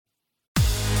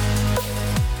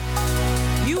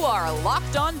are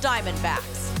Locked On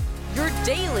Diamondbacks, your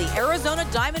daily Arizona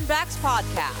Diamondbacks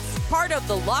podcast, part of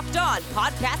the Locked On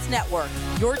Podcast Network,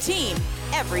 your team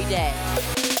every day.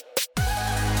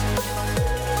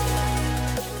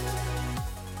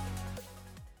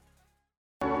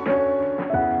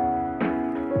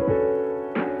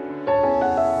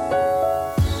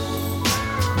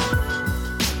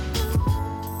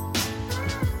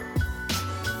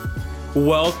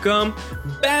 Welcome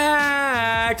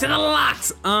back to the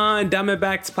Locked On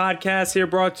Diamondbacks podcast, here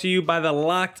brought to you by the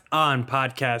Locked On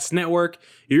Podcast Network,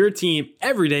 your team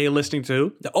every day, listening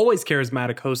to the always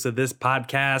charismatic host of this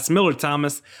podcast, Miller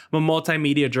Thomas. I'm a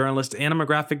multimedia journalist and I'm a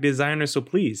graphic designer, so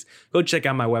please go check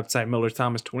out my website,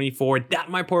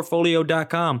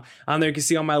 millerthomas24.myportfolio.com. On there you can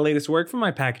see all my latest work, from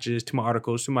my packages to my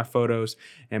articles to my photos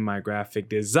and my graphic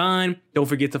design. Don't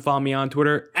forget to follow me on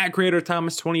Twitter at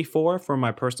CreatorThomas24 for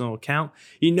my personal account.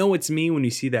 You know it's me when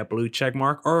you see that blue check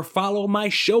mark, or follow my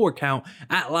show account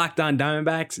at Locked On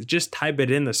Diamondbacks. Just type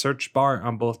it in the search bar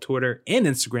on both Twitter and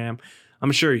Instagram.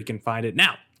 I'm sure you can find it.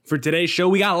 Now, for today's show,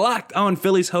 we got Locked On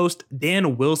Phillies host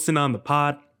Dan Wilson on the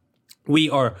pod. We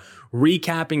are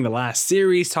recapping the last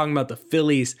series, talking about the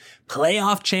Phillies'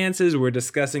 playoff chances. We're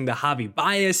discussing the Javi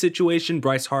Baez situation,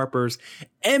 Bryce Harper's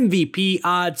MVP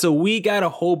odds. So we got a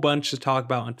whole bunch to talk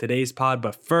about on today's pod.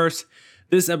 But first,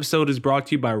 this episode is brought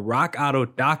to you by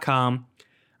RockAuto.com.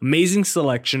 Amazing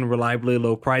selection, reliably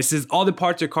low prices, all the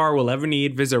parts your car will ever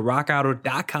need. Visit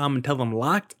RockAuto.com and tell them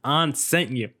Locked On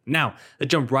sent you. Now, let's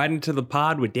jump right into the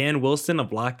pod with Dan Wilson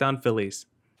of Locked On Phillies.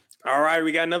 All right,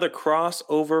 we got another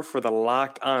crossover for the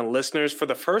Locked On listeners. For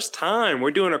the first time, we're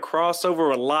doing a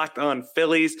crossover with Locked On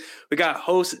Phillies. We got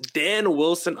host Dan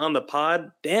Wilson on the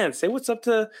pod. Dan, say what's up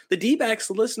to the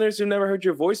D-backs listeners who never heard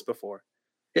your voice before.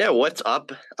 Yeah, what's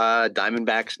up,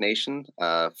 Diamondbacks Nation,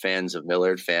 fans of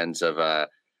Millard, fans of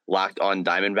Locked On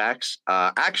Diamondbacks.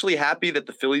 Actually happy that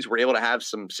the Phillies were able to have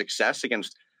some success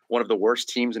against one of the worst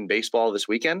teams in baseball this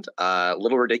weekend. A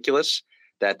little ridiculous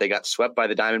that they got swept by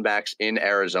the Diamondbacks in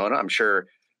Arizona. I'm sure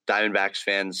Diamondbacks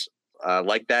fans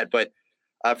like that. But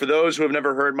for those who have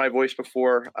never heard my voice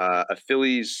before,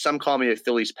 some call me a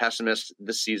Phillies pessimist.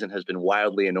 This season has been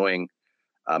wildly annoying,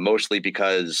 mostly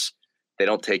because they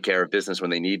don't take care of business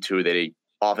when they need to. They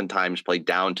oftentimes play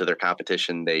down to their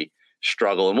competition. They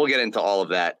struggle, and we'll get into all of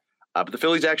that. But the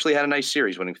Phillies actually had a nice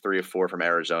series, winning 3 of 4 from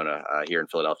Arizona here in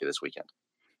Philadelphia this weekend.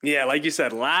 Yeah, like you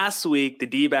said, last week, the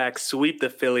D-backs sweep the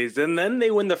Phillies, and then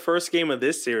they win the first game of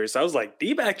this series. So I was like,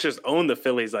 D-backs just own the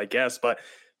Phillies, I guess. But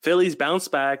Phillies bounce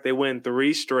back. They win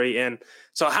 3 straight. And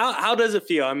so how does it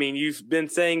feel? I mean, you've been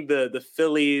saying the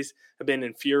Phillies have been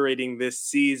infuriating this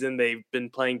season. They've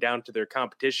been playing down to their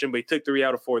competition, but you took 3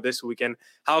 out of 4 this weekend.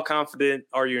 How confident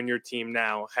are you in your team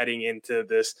now heading into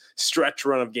this stretch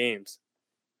run of games?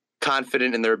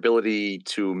 Confident in their ability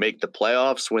to make the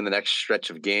playoffs, win the next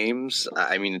stretch of games.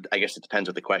 I mean, I guess it depends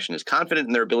what the question is. Confident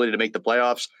in their ability to make the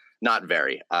playoffs? Not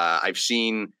very. I've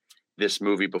seen this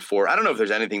movie before. I don't know if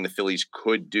there's anything the Phillies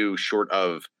could do short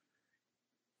of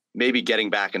maybe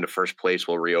getting back into first place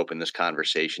will reopen this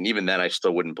conversation. Even then, I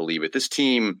still wouldn't believe it. This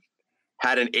team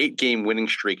had an 8-game winning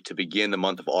streak to begin the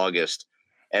month of August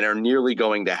and are nearly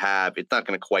going to have, it's not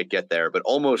going to quite get there, but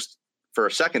almost for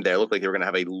a second there, it looked like they were going to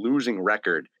have a losing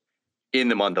record in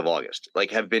the month of August,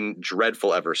 like have been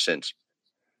dreadful ever since.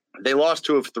 They lost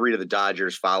 2 of 3 to the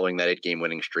Dodgers following that 8-game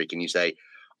winning streak. And you say,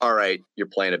 all right, you're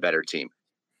playing a better team.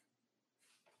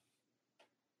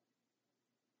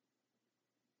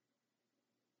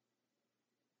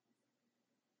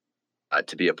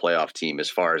 To be a playoff team, as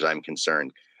far as I'm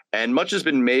concerned. And much has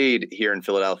been made here in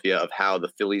Philadelphia of how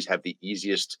the Phillies have the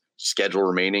easiest schedule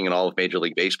remaining in all of Major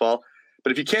League Baseball.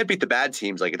 But if you can't beat the bad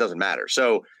teams, like, it doesn't matter.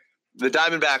 So the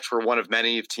Diamondbacks were one of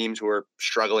many teams who are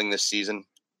struggling this season,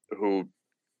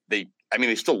 they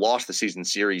still lost the season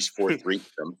series 4-3 to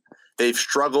them. They've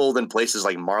struggled in places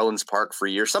like Marlins Park for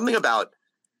years. Something about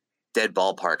dead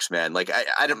ballparks, man. Like,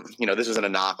 I don't, this isn't a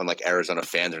knock on like Arizona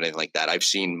fans or anything like that. I've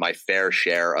seen my fair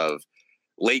share of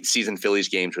late season Phillies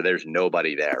games where there's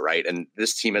nobody there, right? And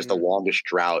this team has the longest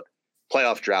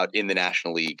playoff drought in the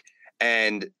National League.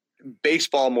 And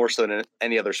baseball, more so than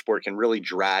any other sport, can really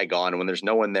drag on. When there's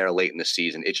no one there late in the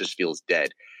season, it just feels dead.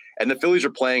 And the Phillies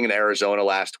are playing in Arizona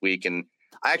last week, and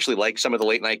I actually like some of the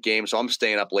late night games, so I'm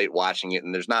staying up late watching it,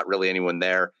 and there's not really anyone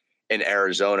there in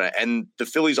Arizona. And the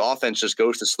Phillies offense just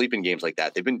goes to sleep in games like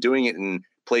that. They've been doing it in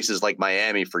places like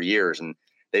Miami for years, and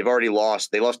they've already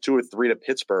lost. They lost 2 or 3 to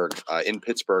Pittsburgh in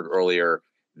Pittsburgh earlier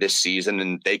this season,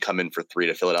 and they come in for 3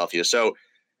 to Philadelphia. So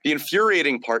the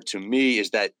infuriating part to me is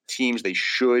that teams they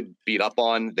should beat up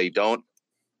on, they don't.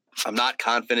 I'm not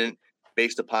confident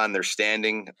based upon their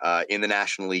standing in the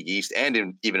National League East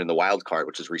and even in the wild card,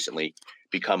 which has recently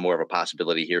become more of a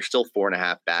possibility here. Still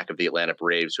 4.5 back of the Atlanta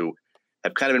Braves, who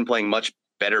have kind of been playing much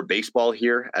better baseball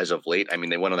here as of late. I mean,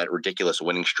 they went on that ridiculous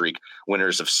winning streak,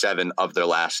 winners of 7 of their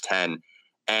last 10.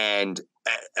 And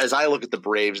as I look at the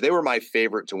Braves, they were my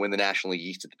favorite to win the National League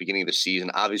East at the beginning of the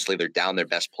season. Obviously, they're down their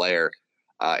best player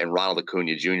in Ronald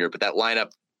Acuna Jr., but that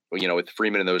lineup, with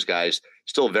Freeman and those guys,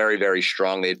 still very, very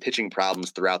strong. They had pitching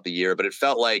problems throughout the year, but it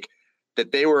felt like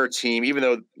that they were a team, even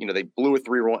though, they blew a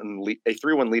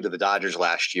 3-1 lead to the Dodgers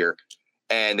last year,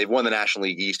 and they've won the National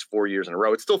League East 4 years in a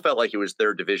row. It still felt like it was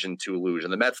their division to lose.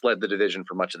 And the Mets led the division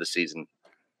for much of the season.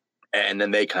 And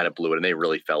then they kind of blew it and they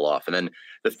really fell off. And then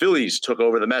the Phillies took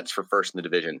over the Mets for first in the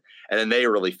division. And then they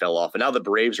really fell off. And now the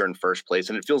Braves are in first place.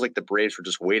 And it feels like the Braves were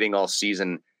just waiting all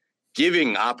season,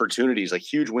 giving opportunities, like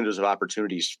huge windows of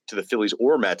opportunities to the Phillies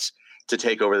or Mets to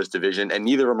take over this division. And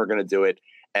neither of them are going to do it.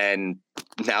 And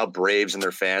now Braves and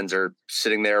their fans are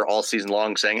sitting there all season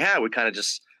long saying, we kind of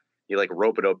just,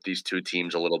 rope it up these two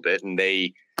teams a little bit, and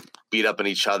they beat up on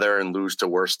each other and lose to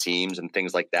worse teams and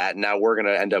things like that. And now we're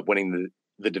going to end up winning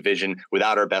the division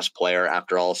without our best player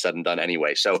after all is said and done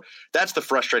anyway. So that's the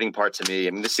frustrating part to me.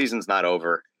 I mean, the season's not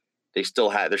over. They still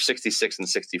they're 66 and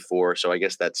 64. So I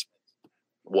guess that's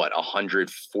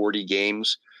 140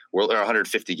 games or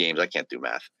 150 games. I can't do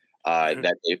math.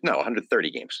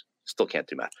 130 games. Still can't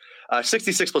do math.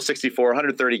 66 plus 64,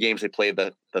 130 games they played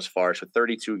thus far. So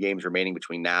 32 games remaining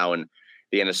between now and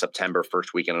the end of September,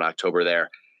 first weekend in October there.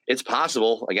 It's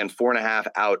possible. Again, 4.5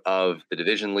 out of the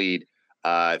division lead.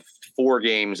 4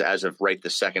 games as of right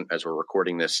this second, as we're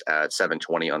recording this at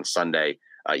 7:20 on Sunday,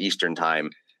 Eastern time,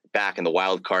 back in the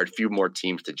wild card. Few more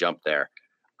teams to jump there.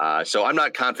 So I'm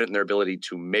not confident in their ability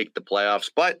to make the playoffs,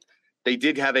 but they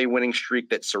did have a winning streak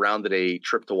that surrounded a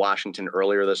trip to Washington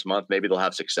earlier this month. Maybe they'll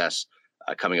have success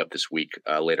coming up this week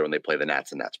later when they play the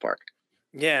Nats in Nats Park.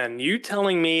 Yeah, and you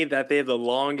telling me that they have the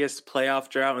longest playoff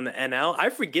drought in the NL,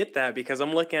 I forget that because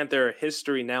I'm looking at their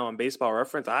history now on Baseball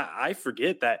Reference. I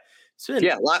forget that. It's been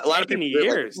a lot of people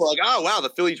years. Like, oh, wow, the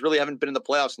Phillies really haven't been in the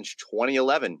playoffs since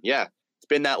 2011. Yeah, it's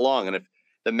been that long. And if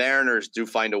the Mariners do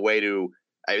find a way to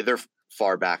they're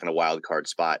far back in a wild card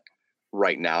spot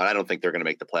right now, and I don't think they're going to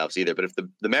make the playoffs either. But if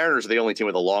the Mariners are the only team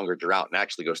with a longer drought and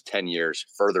actually goes 10 years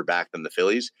further back than the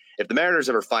Phillies, if the Mariners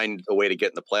ever find a way to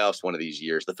get in the playoffs one of these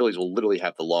years, the Phillies will literally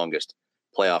have the longest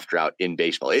playoff drought in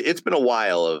baseball. It's been a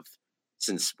while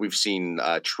since we've seen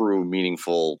true,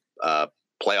 meaningful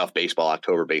playoff baseball,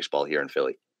 October baseball here in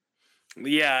Philly.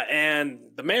 Yeah, and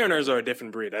the Mariners are a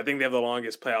different breed. I think they have the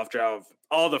longest playoff drought of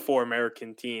all the 4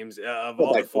 American teams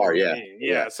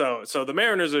Yeah. So the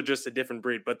Mariners are just a different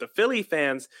breed. But the Philly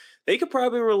fans, they could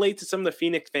probably relate to some of the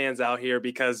Phoenix fans out here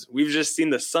because we've just seen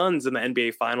the Suns in the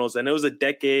NBA Finals, and it was a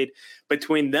decade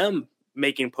between them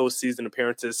making postseason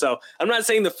appearances. So I'm not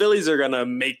saying the Phillies are going to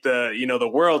make the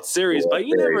World Series, but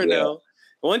you never know.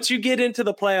 Once you get into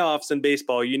the playoffs in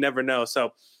baseball, you never know.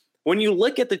 So when you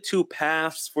look at the 2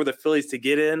 paths for the Phillies to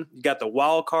get in, you got the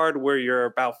wild card where you're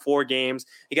about 4 games.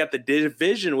 You got the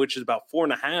division, which is about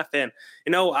 4.5. And,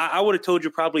 I would have told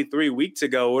you probably 3 weeks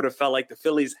ago, it would have felt like the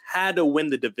Phillies had to win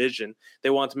the division.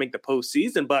 They want to make the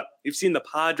postseason, but you've seen the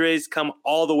Padres come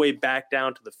all the way back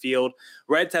down to the field.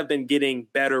 Reds have been getting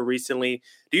better recently.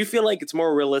 Do you feel like it's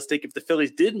more realistic if the Phillies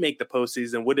did make the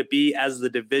postseason? Would it be as the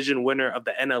division winner of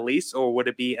the NL East, or would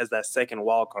it be as that second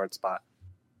wild card spot?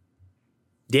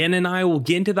 Dan and I will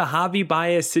get into the Javi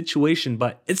Baez situation,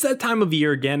 but it's that time of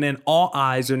year again, and all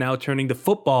eyes are now turning to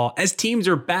football as teams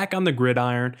are back on the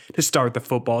gridiron to start the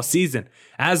football season.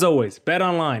 As always,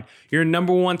 BetOnline, your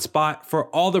number one spot for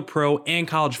all the pro and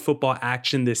college football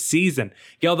action this season.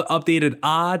 Get all the updated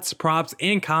odds, props,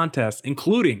 and contests,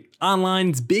 including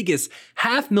online's biggest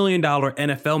 $500,000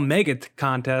 NFL mega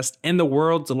contest and the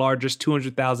world's largest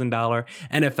 $200,000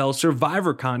 NFL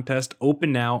Survivor contest,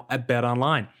 open now at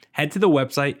BetOnline. Head to the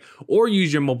website or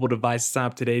use your mobile device to sign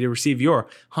up today to receive your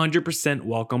 100%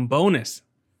 welcome bonus.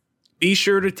 Be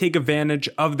sure to take advantage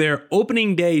of their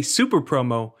opening day super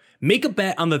promo. Make a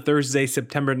bet on the Thursday,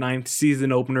 September 9th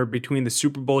season opener between the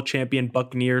Super Bowl champion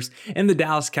Buccaneers and the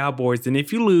Dallas Cowboys. And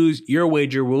if you lose, your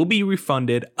wager will be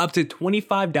refunded up to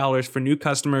 $25 for new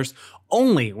customers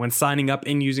only when signing up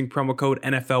and using promo code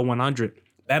NFL100.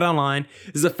 BetOnline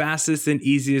is the fastest and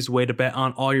easiest way to bet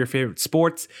on all your favorite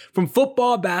sports, from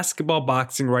football, basketball,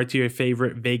 boxing, right to your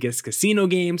favorite Vegas casino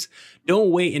games.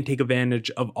 Don't wait and take advantage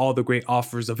of all the great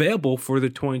offers available for the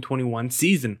 2021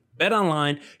 season.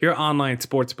 BetOnline, your online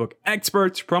sportsbook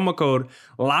experts, promo code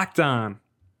LOCKEDON.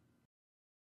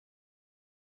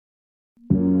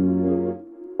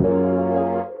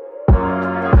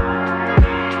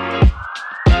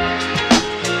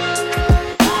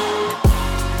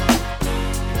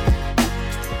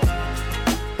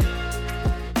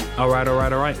 All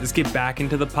right. Let's get back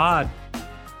into the pod.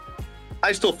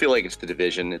 I still feel like it's the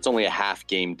division. It's only a half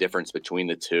game difference between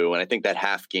the two. And I think that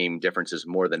half game difference is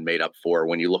more than made up for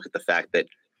when you look at the fact that,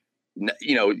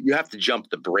 you know, you have to jump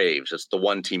the Braves. It's the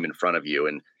one team in front of you.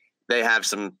 And they have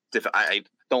some I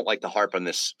don't like to harp on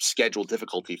this schedule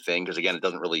difficulty thing because, again, it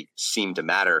doesn't really seem to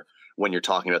matter when you're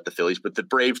talking about the Phillies. But the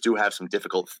Braves do have some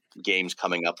difficult games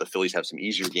coming up. The Phillies have some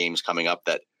easier games coming up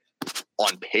that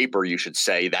on paper you should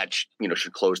say that, you know,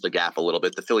 should close the gap a little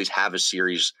bit. The Phillies have a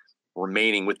series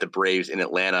remaining with the Braves in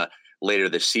Atlanta later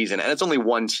this season. And it's only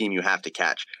one team you have to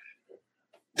catch.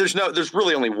 There's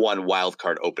really only one wild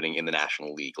card opening in the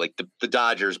National League. Like the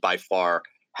Dodgers by far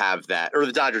have that, or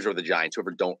the Dodgers or the Giants,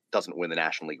 whoever doesn't win the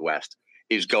National League West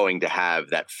is going to have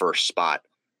that first spot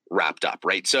wrapped up.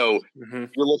 Right. So you're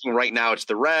looking right now, it's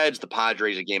the Reds, the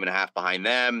Padres, a game and a half behind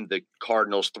them, the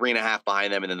Cardinals 3.5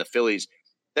 behind them. And then the Phillies.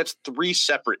 That's 3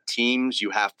 separate teams you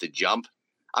have to jump.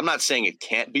 I'm not saying it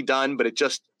can't be done, but it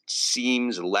just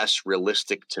seems less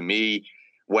realistic to me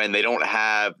when they don't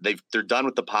have they're done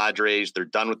with the Padres, they're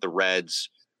done with the Reds.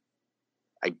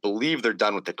 I believe they're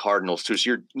done with the Cardinals too.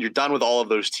 So you're done with all of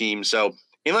those teams. So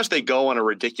unless they go on a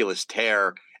ridiculous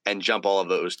tear and jump all of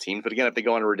those teams, but again, if they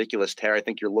go on a ridiculous tear, I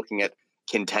think you're looking at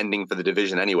contending for the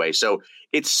division anyway. So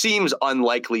it seems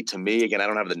unlikely to me. Again, I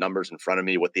don't have the numbers in front of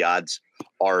me, what the odds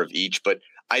are of each, but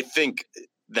I think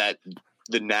that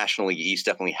the National League East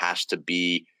definitely has to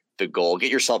be the goal.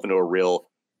 Get yourself into a real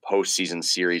postseason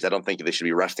series. I don't think they should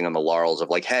be resting on the laurels of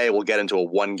like, hey, we'll get into a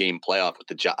 1-game playoff with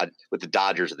the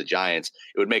Dodgers or the Giants.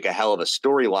 It would make a hell of a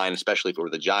storyline, especially if it were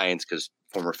the Giants, because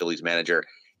former Phillies manager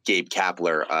Gabe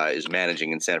Kapler is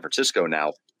managing in San Francisco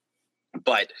now.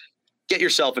 But get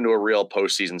yourself into a real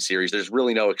postseason series. There's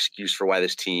really no excuse for why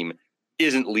this team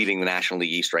isn't leading the National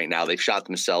League East right now. They've shot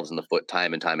themselves in the foot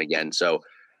time and time again. So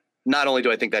not only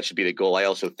do I think that should be the goal, I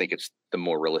also think it's the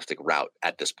more realistic route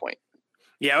at this point.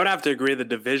 Yeah, I would have to agree. The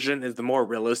division is the more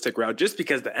realistic route just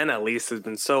because the NL East has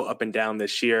been so up and down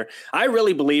this year. I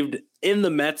really believed in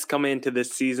the Mets coming into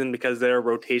this season because their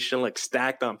rotation like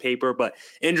stacked on paper, but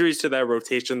injuries to that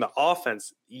rotation, the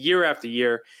offense year after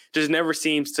year just never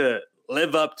seems to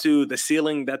live up to the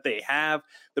ceiling that they have.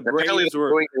 The Braves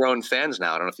were doing their own fans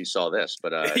now. I don't know if you saw this,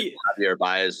 but Javier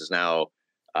Baez is now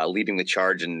leading the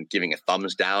charge and giving a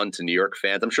thumbs down to New York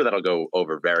fans. I'm sure that'll go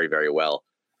over very, very well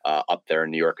up there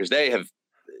in New York because they have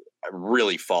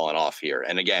really fallen off here.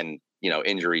 And again, you know,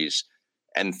 injuries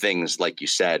and things like you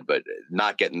said, but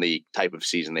not getting the type of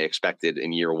season they expected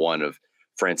in year one of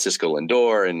Francisco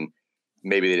Lindor. And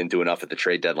maybe they didn't do enough at the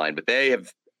trade deadline, but they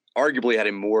have arguably had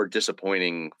a more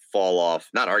disappointing fall off.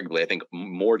 Not arguably, I think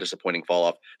more disappointing fall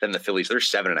off than the Phillies. They're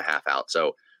 7.5 out.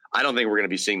 So I don't think we're going to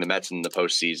be seeing the Mets in the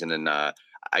postseason. And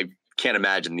I can't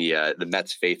imagine the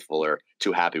Mets faithful are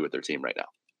too happy with their team right now.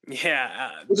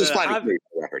 Yeah. Which is fine with me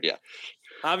for the record, yeah.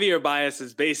 Javier Baez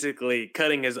is basically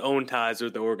cutting his own ties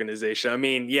with the organization. I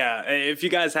mean, yeah, if you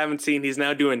guys haven't seen, he's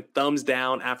now doing thumbs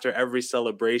down after every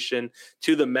celebration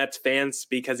to the Mets fans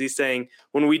because he's saying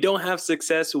when we don't have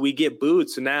success, we get booed.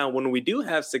 So now when we do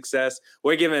have success,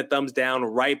 we're giving a thumbs down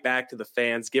right back to the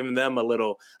fans, giving them a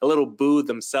little boo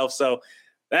themselves. So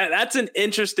that's an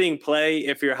interesting play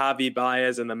if you're Javi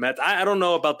Baez and the Mets. I don't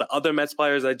know about the other Mets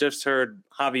players. I just heard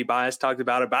Javi Baez talked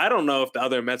about it, but I don't know if the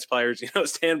other Mets players,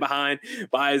 stand behind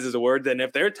Baez's words and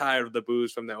if they're tired of the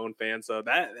boos from their own fans. So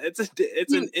that it's an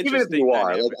interesting. Even if you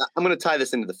are, I'm going to tie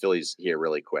this into the Phillies here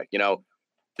really quick.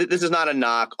 This is not a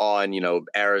knock on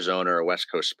Arizona or West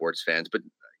Coast sports fans, but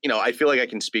I feel like I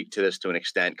can speak to this to an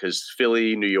extent because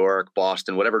Philly, New York,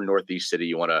 Boston, whatever Northeast city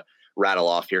you want to rattle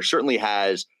off here, certainly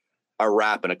has a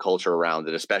rap and a culture around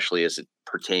it, especially as it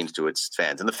pertains to its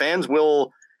fans. And the fans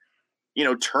will,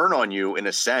 turn on you in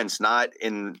a sense, not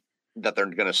in that they're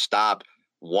going to stop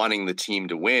wanting the team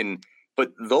to win, but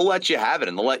they'll let you have it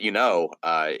and they'll let you know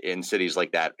in cities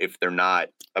like that if they're not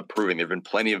approving. There have been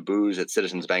plenty of boos at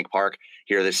Citizens Bank Park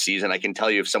here this season. I can tell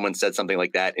you if someone said something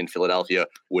like that in Philadelphia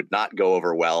would not go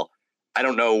over well. I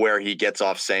don't know where he gets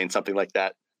off saying something like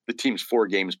that. The team's 4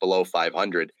 games below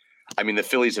 500. I mean, the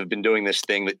Phillies have been doing this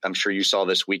thing that I'm sure you saw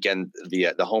this weekend,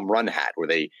 the home run hat, where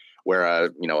they wear a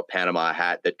Panama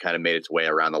hat that kind of made its way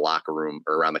around the locker room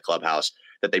or around the clubhouse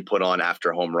that they put on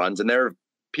after home runs. And there are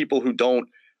people who don't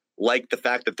like the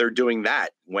fact that they're doing that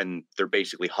when they're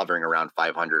basically hovering around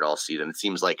 500 all season. It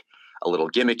seems like a little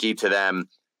gimmicky to them.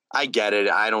 I get it.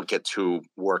 I don't get too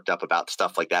worked up about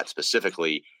stuff like that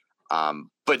specifically.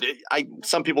 But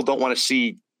some people don't want to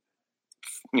see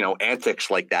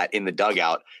antics like that in the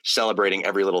dugout, celebrating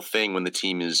every little thing when the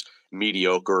team is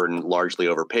mediocre and largely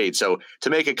overpaid. So to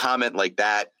make a comment like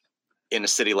that in a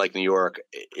city like New York,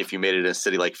 if you made it in a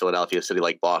city like Philadelphia, a city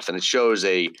like Boston, it shows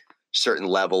a certain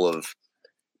level of,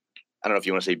 I don't know if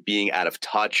you want to say being out of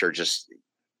touch or just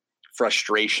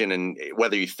frustration. And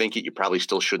whether you think it, you probably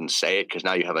still shouldn't say it because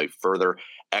now you have a further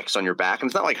X on your back. And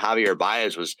it's not like Javier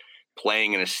Baez was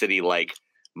playing in a city like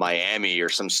Miami or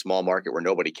some small market where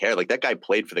nobody cared. Like, that guy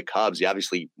played for the Cubs. He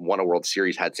obviously won a World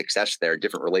Series, had success there,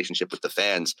 different relationship with the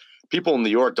fans. People in New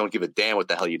York don't give a damn what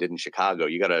the hell you did in Chicago.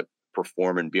 You got to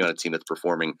perform and be on a team that's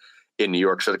performing in New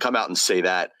York. So to come out and say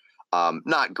that,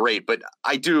 not great, but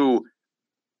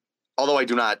although I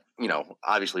do not,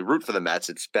 obviously root for the Mets,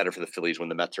 it's better for the Phillies when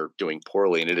the Mets are doing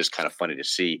poorly. And it is kind of funny to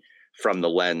see from the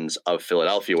lens of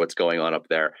Philadelphia what's going on up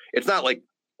there. It's not like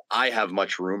I have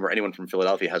much room or anyone from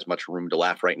Philadelphia has much room to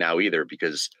laugh right now either,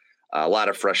 because a lot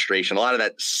of frustration, a lot of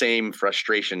that same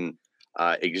frustration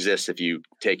exists if you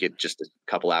take it just a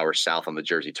couple hours south on the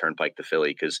Jersey Turnpike to Philly,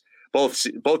 because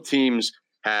both teams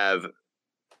have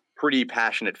pretty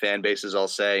passionate fan bases, I'll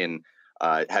say, and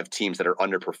have teams that are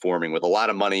underperforming with a lot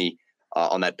of money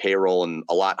on that payroll and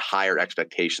a lot higher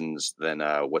expectations than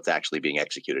what's actually being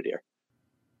executed here.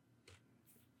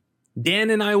 Dan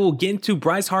and I will get into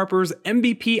Bryce Harper's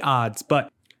MVP odds, but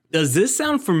does this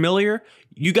sound familiar?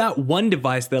 You got one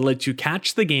device that lets you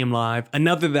catch the game live,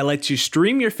 another that lets you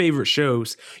stream your favorite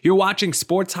shows, you're watching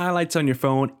sports highlights on your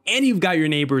phone, and you've got your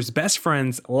neighbor's best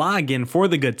friends log in for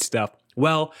the good stuff.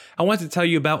 Well, I want to tell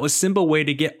you about a simple way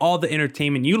to get all the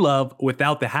entertainment you love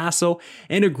without the hassle,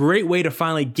 and a great way to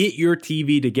finally get your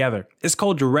TV together. It's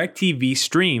called DirecTV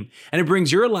Stream, and it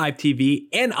brings your live TV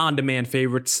and on-demand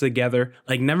favorites together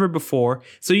like never before,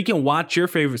 so you can watch your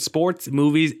favorite sports,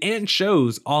 movies, and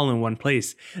shows all in one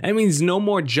place. That means no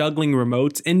more juggling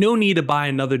remotes and no need to buy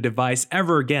another device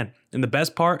ever again. And the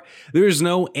best part, there is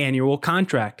no annual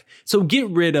contract. So get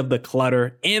rid of the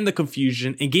clutter and the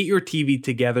confusion and get your TV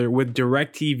together with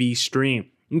DirecTV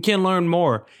Stream. You can learn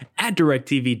more at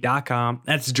directtv.com.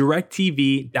 That's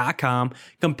directtv.com.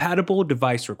 Compatible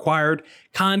device required.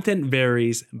 Content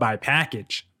varies by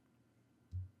package.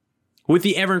 With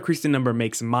the ever-increasing number of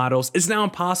makes and models, it's now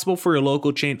impossible for your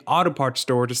local chain auto parts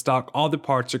store to stock all the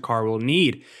parts your car will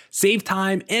need. Save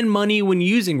time and money when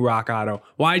using Rock Auto.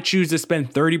 Why choose to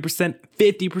spend 30%,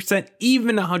 50%,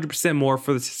 even 100% more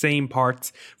for the same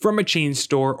parts from a chain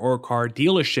store or car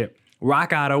dealership?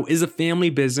 Rock Auto is a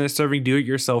family business serving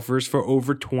do-it-yourselfers for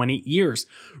over 20 years.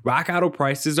 Rock Auto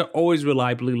prices are always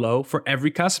reliably low for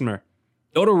every customer.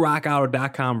 Go to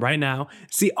rockauto.com right now.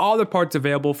 See all the parts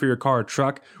available for your car or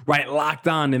truck. Right Locked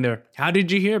On in there. How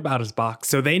did you hear about us box?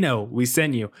 So they know we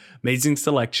sent you. Amazing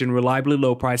selection, reliably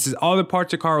low prices, all the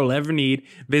parts your car will ever need.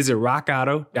 Visit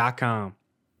rockauto.com.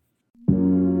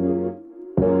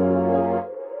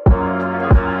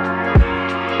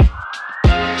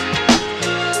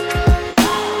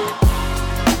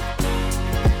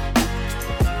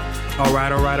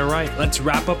 All right. Let's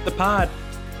wrap up the pod.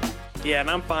 Yeah,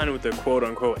 and I'm fine with the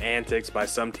quote-unquote antics by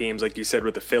some teams, like you said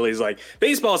with the Phillies. Like,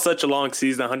 baseball is such a long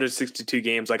season, 162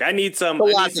 games. Like, I need some.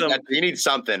 You need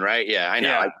something, right? Yeah, I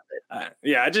know.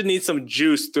 I just need some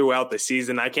juice throughout the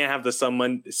season. I can't have the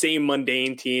same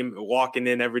mundane team walking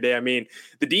in every day. I mean,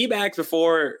 the D-backs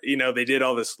before, they did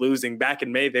all this losing back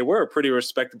in May, they were a pretty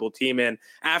respectable team. And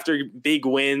after big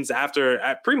wins,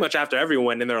 pretty much after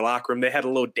everyone in their locker room, they had a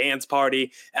little dance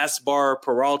party. Escobar,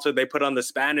 Peralta, they put on the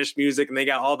Spanish music, and they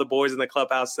got all the boys in the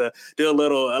clubhouse to do a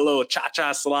little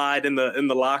cha-cha slide in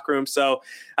the locker room. So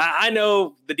I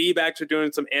know the D-backs were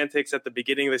doing some antics at the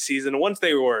beginning of the season. Once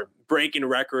they were breaking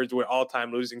records with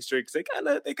all-time losing streaks,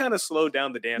 they kind of slowed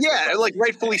down the dance. Yeah, like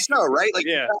rightfully so, right? Like,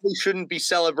 you probably shouldn't be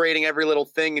celebrating every little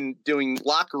thing and doing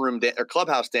locker room or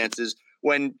clubhouse dances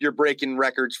when you're breaking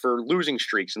records for losing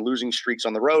streaks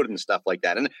on the road and stuff like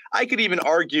that. And I could even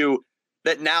argue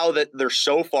that now that they're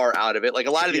so far out of it, like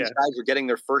a lot of these guys are getting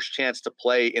their first chance to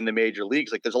play in the major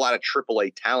leagues. Like, there's a lot of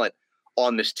AAA talent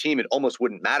on this team. It almost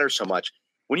wouldn't matter so much.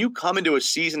 When you come into a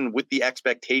season with the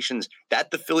expectations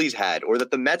that the Phillies had or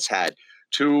that the Mets had,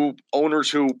 to owners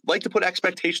who like to put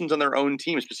expectations on their own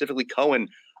team, specifically Cohen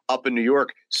up in New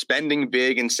York, spending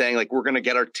big and saying, like, we're going to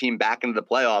get our team back into the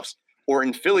playoffs. Or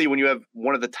in Philly, when you have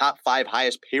one of the top 5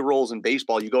 highest payrolls in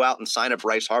baseball, you go out and sign up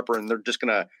Bryce Harper, and they're just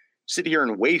going to sit here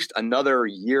and waste another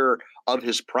year of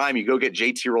his prime. You go get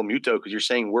JT Realmuto because you're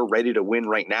saying we're ready to win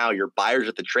right now. You're buyers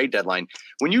at the trade deadline.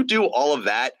 When you do all of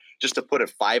that just to put a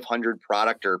 500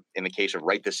 product, or in the case of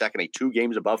right this second, a 2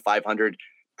 games above 500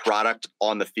 product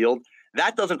on the field,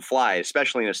 that doesn't fly,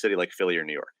 especially in a city like Philly or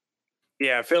New York.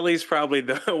 Yeah, Philly's probably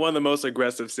one of the most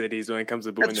aggressive cities when it comes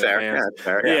to booing their fans. Yeah, that's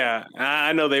fair. Yeah.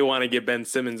 I know they want to get Ben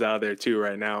Simmons out of there too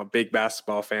right now. Big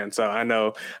basketball fan, so I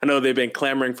know they've been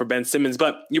clamoring for Ben Simmons.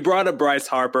 But you brought up Bryce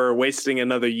Harper wasting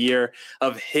another year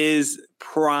of his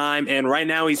prime, and right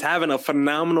now he's having a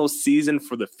phenomenal season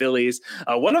for the Phillies.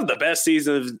 One of the best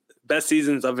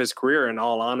seasons of his career, in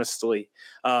all honesty.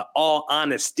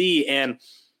 And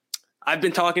I've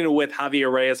been talking with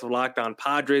Javier Reyes of Locked On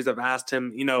Padres. I've asked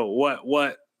him,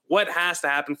 what has to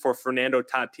happen for Fernando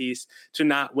Tatis to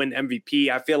not win MVP?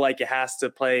 I feel like it has to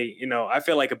play, I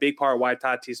feel like a big part why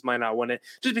Tatis might not win it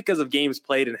just because of games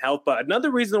played and health. But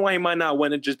another reason why he might not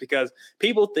win it just because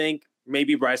people think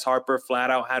maybe Bryce Harper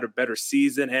flat out had a better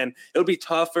season, and it'll be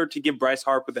tougher to give Bryce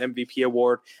Harper the MVP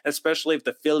award, especially if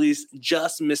the Phillies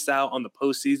just miss out on the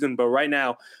postseason. But right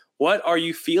now, what are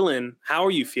you feeling? How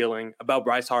are you feeling about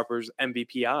Bryce Harper's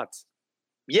MVP odds?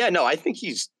 Yeah, no, I think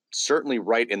he's certainly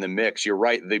right in the mix. You're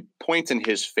right. The points in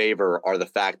his favor are the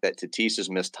fact that Tatis has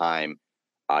missed time.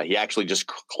 He actually just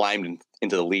climbed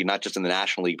into the lead, not just in the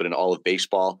National League, but in all of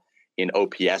baseball in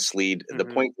OPS lead. Mm-hmm. The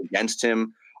points against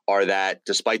him are that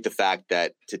despite the fact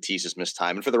that Tatis has missed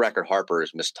time, and for the record, Harper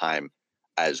has missed time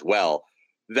as well,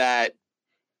 that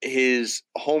his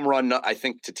home run, I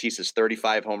think Tatis is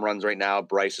 35 home runs right now.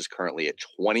 Bryce is currently at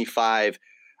 25.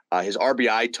 His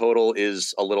RBI total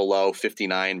is a little low,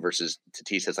 59 versus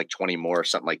Tatis has like 20 more,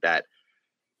 something like that.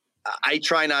 I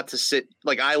try not to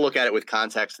I look at it with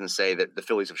context and say that the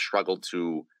Phillies have struggled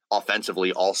to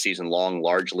offensively all season long,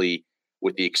 largely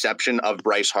with the exception of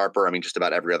Bryce Harper. I mean, just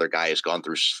about every other guy has gone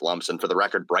through slumps. And for the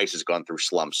record, Bryce has gone through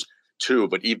slumps too,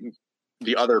 but even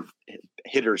the other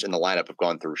hitters in the lineup have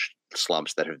gone through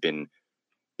slumps that have been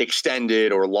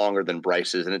extended or longer than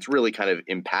Bryce's. And it's really kind of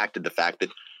impacted the fact that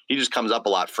he just comes up a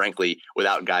lot, frankly,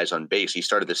 without guys on base. He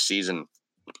started this season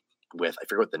with, I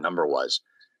forget what the number was,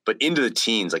 but into the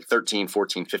teens, like 13,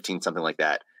 14, 15, something like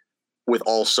that, with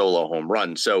all solo home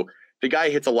runs. So the guy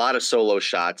hits a lot of solo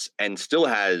shots and still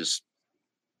has,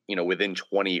 within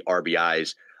 20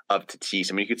 RBIs of Tatis.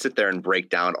 I mean, you could sit there and break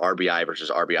down RBI versus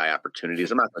RBI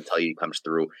opportunities. I'm not going to tell you he comes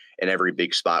through in every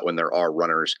big spot when there are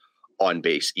runners on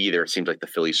base either. It seems like the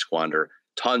Phillies squander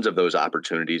tons of those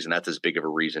opportunities, and that's as big of a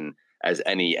reason as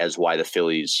any as why the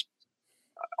Phillies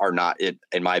are not,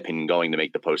 in my opinion, going to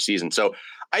make the postseason. So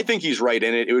I think he's right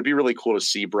in it. It would be really cool to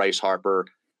see Bryce Harper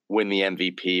win the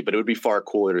MVP, but it would be far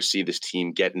cooler to see this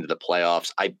team get into the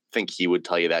playoffs. I think he would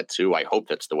tell you that too. I hope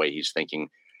that's the way he's thinking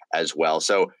as well.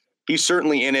 So he's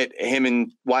certainly in it.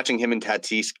 Watching him and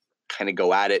Tatis kind of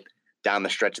go at it down the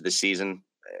stretch of the season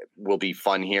will be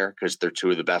fun here because they're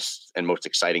two of the best and most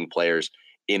exciting players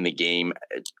in the game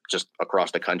just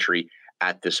across the country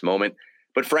at this moment.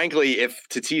 But frankly, if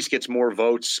Tatis gets more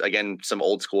votes, again, some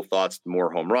old school thoughts, more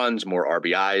home runs, more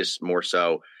RBIs, more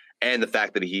so, and the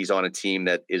fact that he's on a team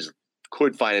that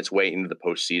could find its way into the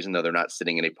postseason, though they're not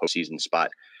sitting in a postseason spot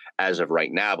as of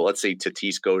right now. But let's say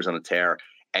Tatis goes on a tear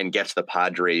and gets the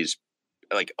Padres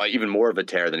like even more of a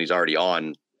tear than he's already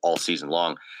on all season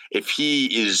long. If he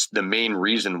is the main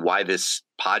reason why this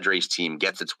Padres team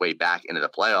gets its way back into the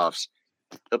playoffs,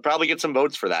 they'll probably get some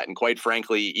votes for that. And quite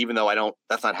frankly, even though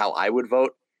that's not how I would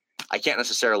vote, I can't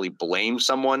necessarily blame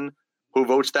someone who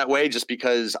votes that way just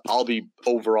because I'll be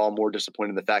overall more disappointed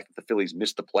in the fact that the Phillies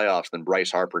missed the playoffs than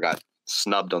Bryce Harper got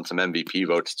snubbed on some MVP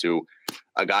votes to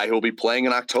a guy who will be playing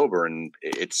in October. And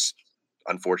it's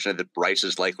unfortunate that Bryce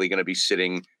is likely going to be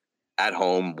sitting at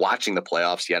home watching the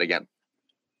playoffs yet again.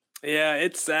 Yeah,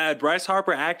 it's sad. Bryce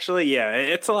Harper actually,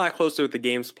 it's a lot closer with the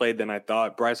games played than I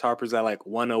thought. Bryce Harper's at like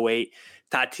 108.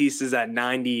 Tatis is at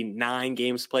 99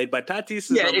 games played, but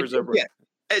Tatis's numbers are... Yeah.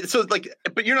 So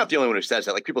but you're not the only one who says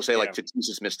that. Like people say like Tatis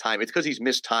has missed time. It's because he's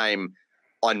missed time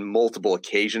on multiple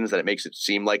occasions that it makes it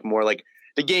seem like more like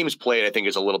the games played, I think,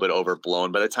 is a little bit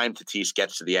overblown. By the time Tatis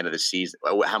gets to the end of the season,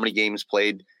 how many games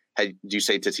played do you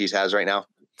say Tatis has right now?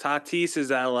 Tatis is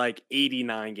at like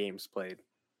 89 games played.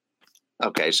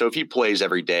 Okay, so if he plays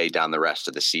every day down the rest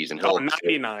of the season,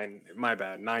 99. My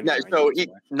bad. 99. Yeah, so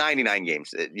 99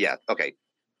 games. Yeah, okay.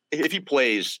 If he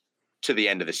plays to the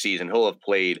end of the season, he'll have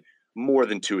played more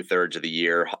than 2/3 of the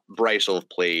year. Bryce will have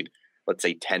played, let's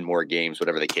say, 10 more games,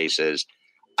 whatever the case is.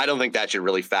 I don't think that should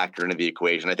really factor into the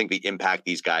equation. I think the impact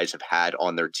these guys have had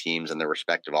on their teams and their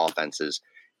respective offenses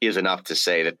is enough to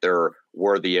say that they're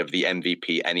worthy of the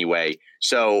MVP anyway.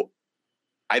 So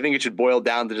I think it should boil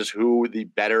down to just who the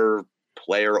better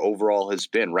player overall has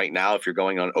been. Right now, if you're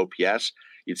going on OPS,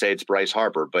 you'd say it's Bryce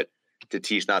Harper, but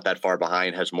Tatis not that far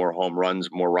behind, has more home runs,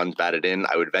 more runs batted in.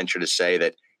 I would venture to say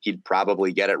that he'd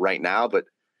probably get it right now, but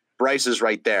Bryce is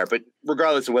right there. But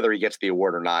regardless of whether he gets the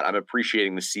award or not, I'm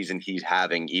appreciating the season he's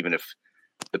having, even if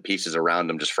the pieces around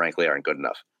him just frankly aren't good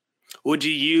enough. Would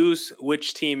you use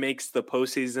which team makes the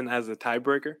postseason as a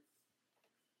tiebreaker?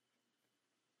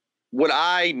 Would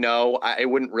I know? It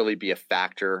wouldn't really be a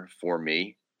factor for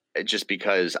me, just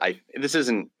because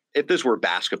if this were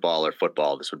basketball or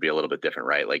football, this would be a little bit different,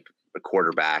 right? Like a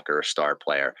quarterback or a star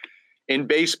player. In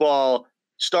baseball,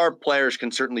 star players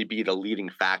can certainly be the leading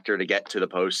factor to get to the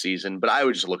postseason, but I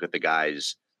would just look at the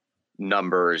guys'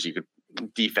 numbers.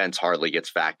 Defense hardly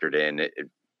gets factored in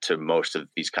to most of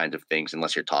these kinds of things,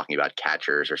 unless you're talking about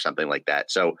catchers or something like that.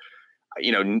 So,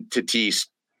 Tatis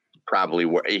probably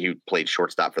he played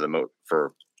shortstop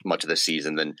for much of the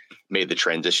season, then made the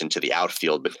transition to the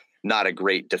outfield, but not a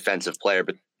great defensive player.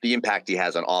 But the impact he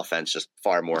has on offense just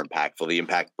far more impactful. The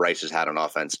impact Bryce has had on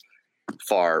offense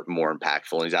far more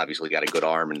impactful. And he's obviously got a good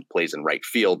arm and plays in right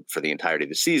field for the entirety of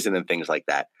the season and things like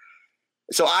that.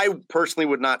 So I personally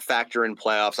would not factor in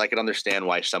playoffs. I could understand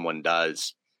why someone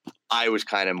does. I was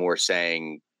kind of more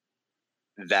saying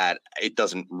that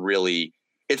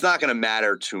it's not going to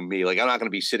matter to me. Like, I'm not going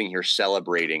to be sitting here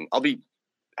celebrating. I'll be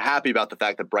happy about the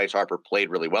fact that Bryce Harper played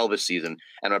really well this season,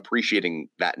 and I'm appreciating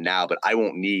that now, but I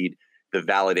won't need the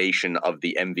validation of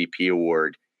the MVP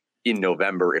award in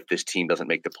November if this team doesn't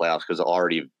make the playoffs, because I've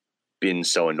already been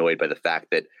so annoyed by the fact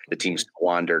that the team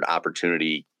squandered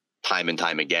opportunity time and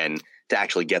time again to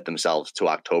actually get themselves to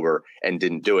October and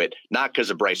didn't do it. Not because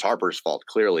of Bryce Harper's fault,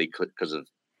 clearly because of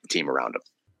the team around him.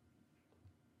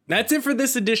 That's it for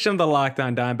this edition of the Locked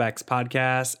On Diamondbacks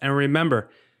podcast. And remember,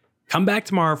 come back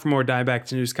tomorrow for more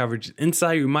Diamondbacks news coverage and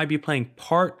insight. We might be playing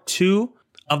part 2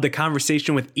 of the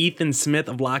conversation with Ethan Smith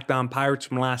of Locked On Pirates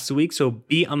from last week. So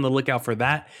be on the lookout for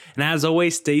that. And as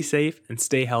always, stay safe and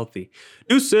stay healthy.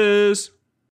 Deuces!